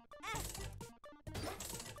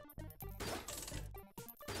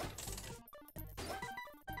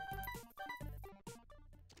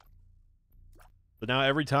 So now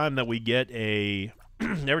every time that we get a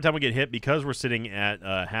every time we get hit, because we're sitting at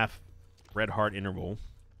a half red heart interval,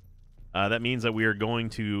 that means that we are going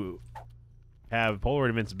to have Polar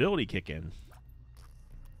Invincibility kick in.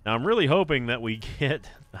 Now I'm really hoping that we get,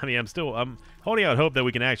 I mean, I'm holding out hope that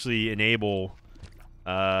we can actually enable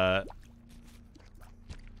what are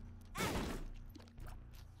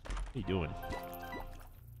you doing?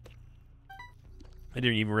 I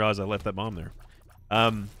didn't even realize I left that bomb there.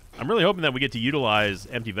 I'm really hoping that we get to utilize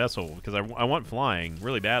Empty Vessel, because I want flying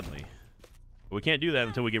really badly. But we can't do that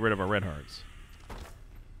until we get rid of our red hearts.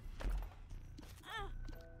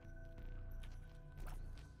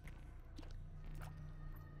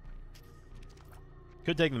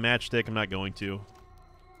 Could take the matchstick, I'm not going to.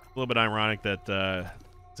 A little bit ironic that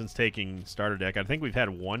since taking starter deck, I think we've had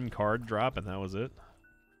one card drop and that was it.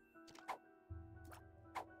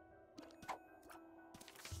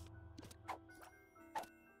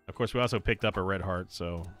 Of course, we also picked up a red heart,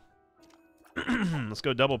 so let's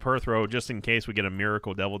go double Perthrow just in case we get a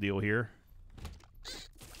miracle devil deal here.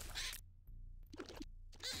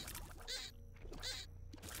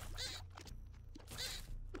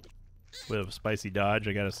 Bit of a spicy dodge,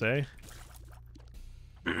 I gotta say.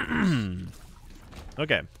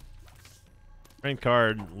 Okay. Strength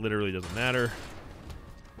card literally doesn't matter.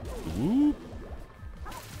 Whoop.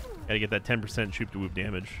 Gotta get that 10% shoop to whoop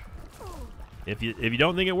damage. If you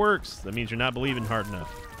don't think it works, that means you're not believing hard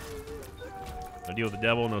enough. I deal with the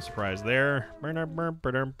devil, no surprise there.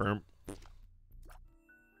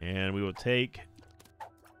 And we will take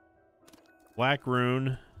Black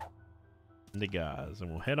Rune into Gaz,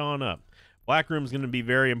 and we'll head on up. Black Rune is going to be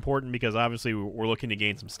very important because obviously we're looking to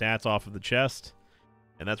gain some stats off of the chest,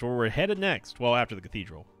 and that's where we're headed next. Well, after the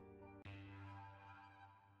Cathedral.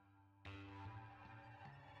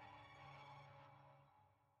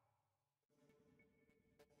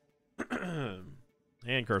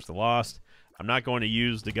 And Curse the Lost. I'm not going to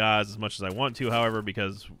use the Gaz as much as I want to, however,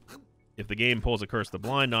 because if the game pulls a Curse the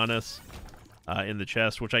Blind on us in the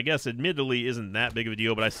chest, which I guess admittedly isn't that big of a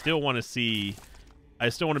deal, but I still want to see, I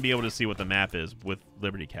still want to be able to see what the map is with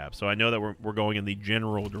Liberty Cap. So I know that we're going in the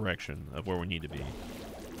general direction of where we need to be.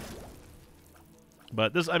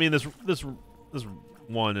 But this, I mean, this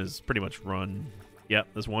one is pretty much run. Yep,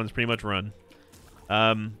 this one's pretty much run.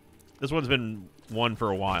 This one's been won for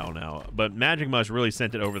a while now, but Magic Mush really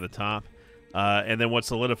sent it over the top. And then what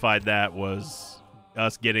solidified that was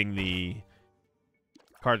us getting the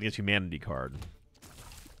Card Against Humanity card.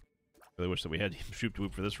 Really wish that we had Shoop to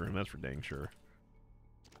Whoop for this room, that's for dang sure.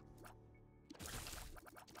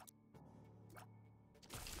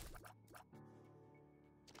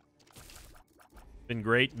 Been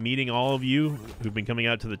great meeting all of you who've been coming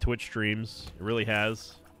out to the Twitch streams. It really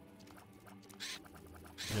has.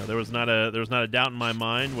 You know, there was not a doubt in my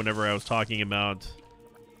mind whenever I was talking about.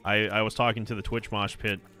 I was talking to the Twitch Mosh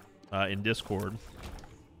Pit in Discord,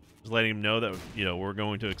 just letting them know that, you know, we're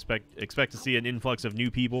going to expect to see an influx of new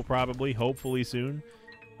people probably, hopefully soon,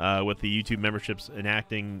 with the YouTube memberships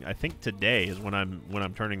enacting. I think today is when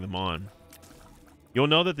I'm turning them on. You'll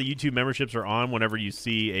know that the YouTube memberships are on whenever you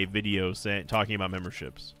see a video talking about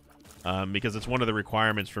memberships. Because it's one of the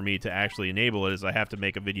requirements for me to actually enable it is I have to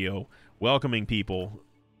make a video welcoming people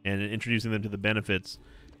and introducing them to the benefits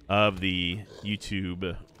of the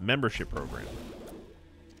YouTube membership program.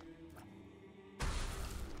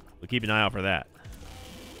 We'll keep an eye out for that.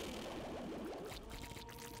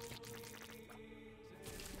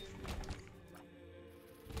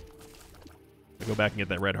 I'll go back and get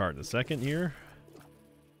that red heart in a second here.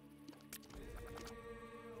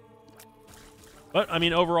 But, I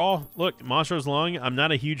mean, overall, look, MONSTRO'S Lung, I'm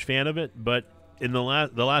not a huge fan of it, but in the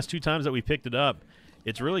last 2 times that we picked it up,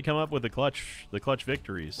 it's really come up with the clutch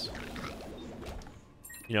victories.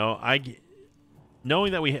 You know,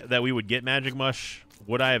 knowing that we would get Magic Mush,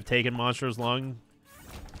 would I have taken MONSTRO'S Lung?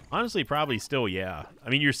 Honestly, probably still, yeah. I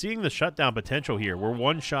mean, you're seeing the shutdown potential here. We're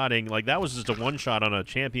one-shotting, like, that was just a one-shot on a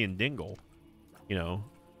champion dingle, you know.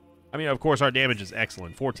 I mean, of course, our damage is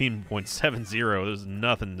excellent. 14.70, there's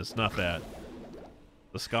nothing to snuff at.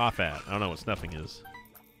 The scoff at. I don't know what snuffing is.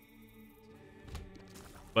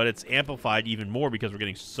 But it's amplified even more because we're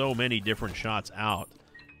getting so many different shots out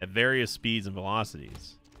at various speeds and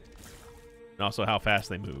velocities. And also how fast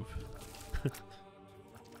they move.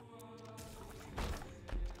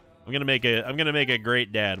 I'm gonna make a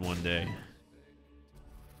great dad one day. I'm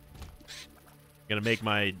gonna make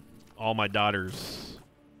all my daughters.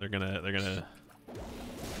 They're gonna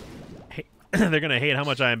hate how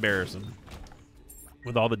much I embarrass them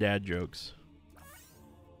with all the dad jokes.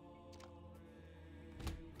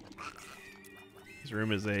 This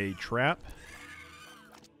room is a trap.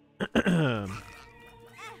 I don't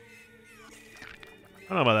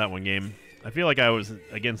know about that one game. I feel like I was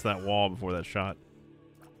against that wall before that shot.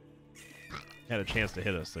 Had a chance to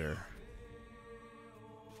hit us there.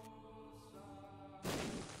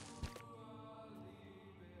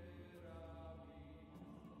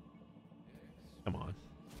 Come on.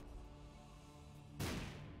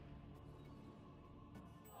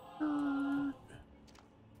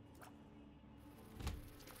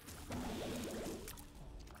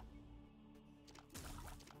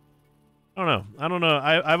 I don't know.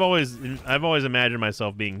 I've always imagined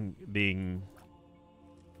myself being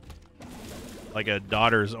like a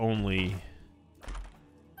daughter's only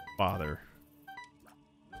father.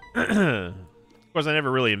 Of course, I never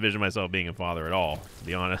really envisioned myself being a father at all, to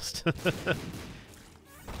be honest.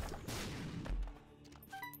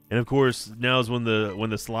 And of course, now's when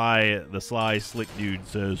the sly slick dude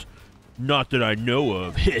says, "Not that I know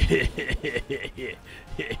of." Yeah.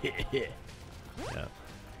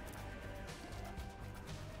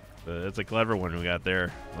 That's a clever one we got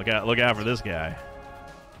there. Look out for this guy.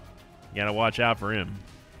 You gotta watch out for him.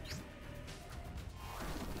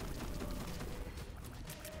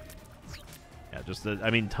 Yeah, just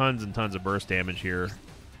I mean, tons and tons of burst damage here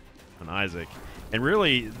on Isaac, and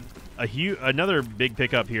really another big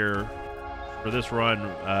pickup here for this run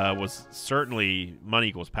was certainly Money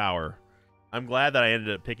Equals Power. I'm glad that I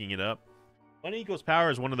ended up picking it up. Money Equals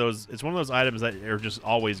Power is one of those. It's one of those items that are just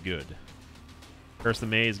always good. Curse the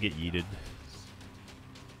Maze, get yeeted.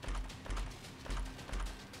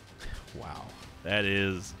 Wow, that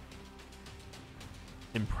is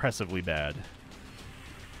impressively bad.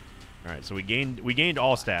 All right, so we gained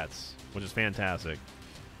all stats, which is fantastic.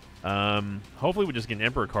 Hopefully we just get an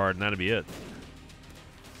Emperor card and that'll be it.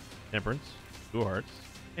 Temperance, 2 of Hearts,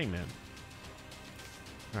 Hangman.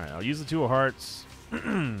 All right, I'll use the 2 of Hearts.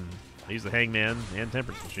 I'll use the Hangman and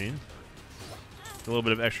Temperance Machine. A little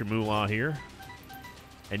bit of extra moolah here.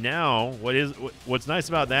 And now, what's nice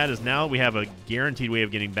about that is now we have a guaranteed way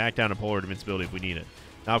of getting back down to Polar Invincibility if we need it.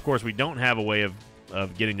 Now, of course, we don't have a way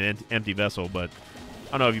of getting to Empty Vessel, but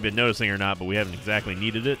I don't know if you've been noticing or not, but we haven't exactly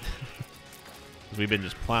needed it. We've been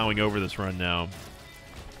just plowing over this run now.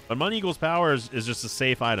 But Money Equals Power is just a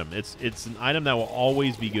safe item. It's an item that will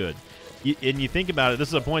always be good. And you think about it, this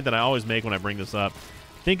is a point that I always make when I bring this up.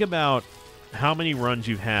 Think about how many runs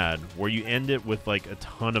you've had where you end it with like a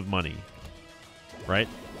ton of money, right?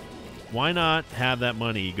 Why not have that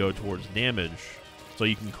money go towards damage so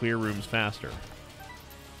you can clear rooms faster?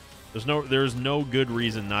 There's no good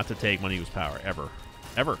reason not to take Money Equals Power, ever.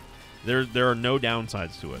 Ever. There are no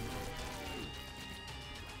downsides to it.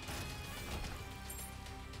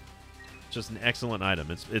 It's just an excellent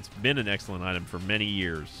item. It's been an excellent item for many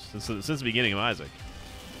years, since the beginning of Isaac.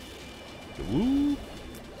 Woo!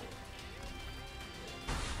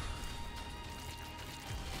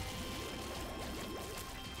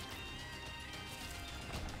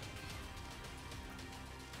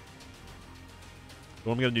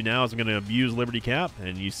 What I'm going to do now is I'm going to abuse Liberty Cap,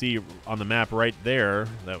 and you see on the map right there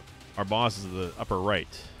that our boss is the upper right.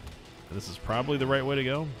 And this is probably the right way to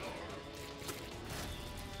go.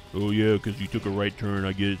 Oh yeah, because you took a right turn,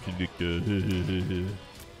 I get it, Sinvicta.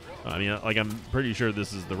 I mean, like, I'm pretty sure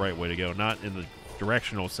this is the right way to go. Not in the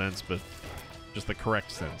directional sense, but just the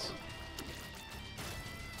correct sense.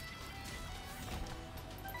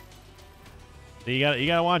 You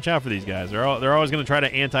gotta watch out for these guys. They're always gonna try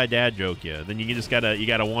to anti-dad joke you. Then you just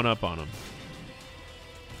gotta one up on them.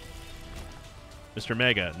 Mr.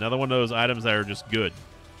 Mega, another one of those items that are just good.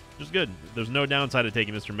 Just good. There's no downside to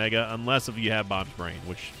taking Mr. Mega unless if you have Bob's Brain,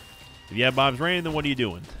 which if you have Bob's Brain, then what are you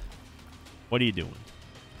doing? What are you doing?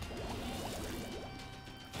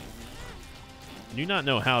 I do not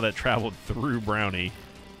know how that traveled through Brownie,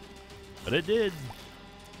 but it did.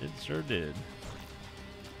 It sure did.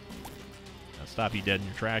 I'll stop you dead in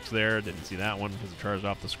your tracks there. Didn't see that one because it charged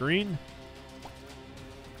off the screen.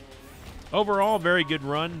 Overall, very good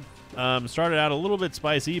run. Started out a little bit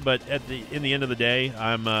spicy, but in the end of the day,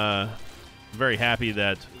 I'm very happy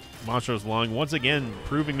that Monstro's Lung once again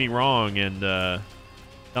proving me wrong and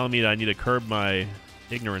telling me that I need to curb my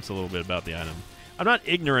ignorance a little bit about the item. I'm not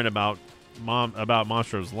ignorant about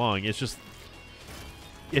Monstro's Lung. It's just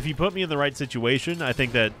if you put me in the right situation, I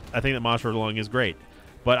think that Monstro's Lung is great.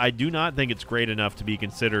 But I do not think it's great enough to be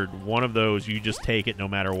considered one of those you just take it no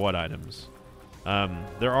matter what items.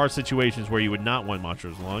 There are situations where you would not want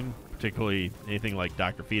Monstro's Lung, particularly anything like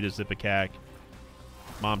Dr. Fetus, Ipecac,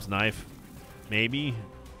 Mom's Knife, maybe.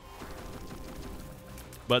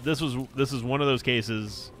 But this is one of those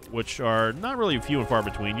cases which are not really few and far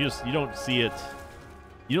between. You don't see it.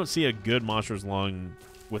 You don't see a good Monstro's Lung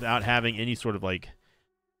without having any sort of like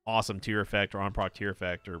awesome tier effect or on-proc tier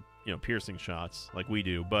effect or piercing shots like we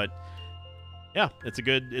do. But yeah, it's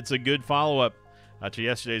a good follow-up to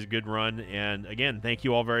yesterday's good run. And again, thank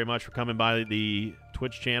you all very much for coming by the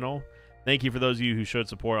Twitch channel. Thank you for those of you who showed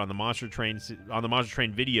support on the Monster Train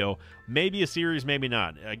video. Maybe a series, maybe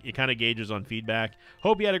not. It kind of gauges on feedback.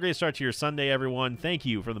 Hope you had a great start to your Sunday, everyone. Thank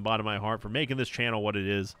you from the bottom of my heart for making this channel what it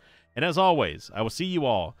is. And as always, I will see you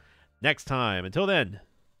all next time. Until then,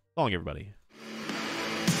 so long, everybody.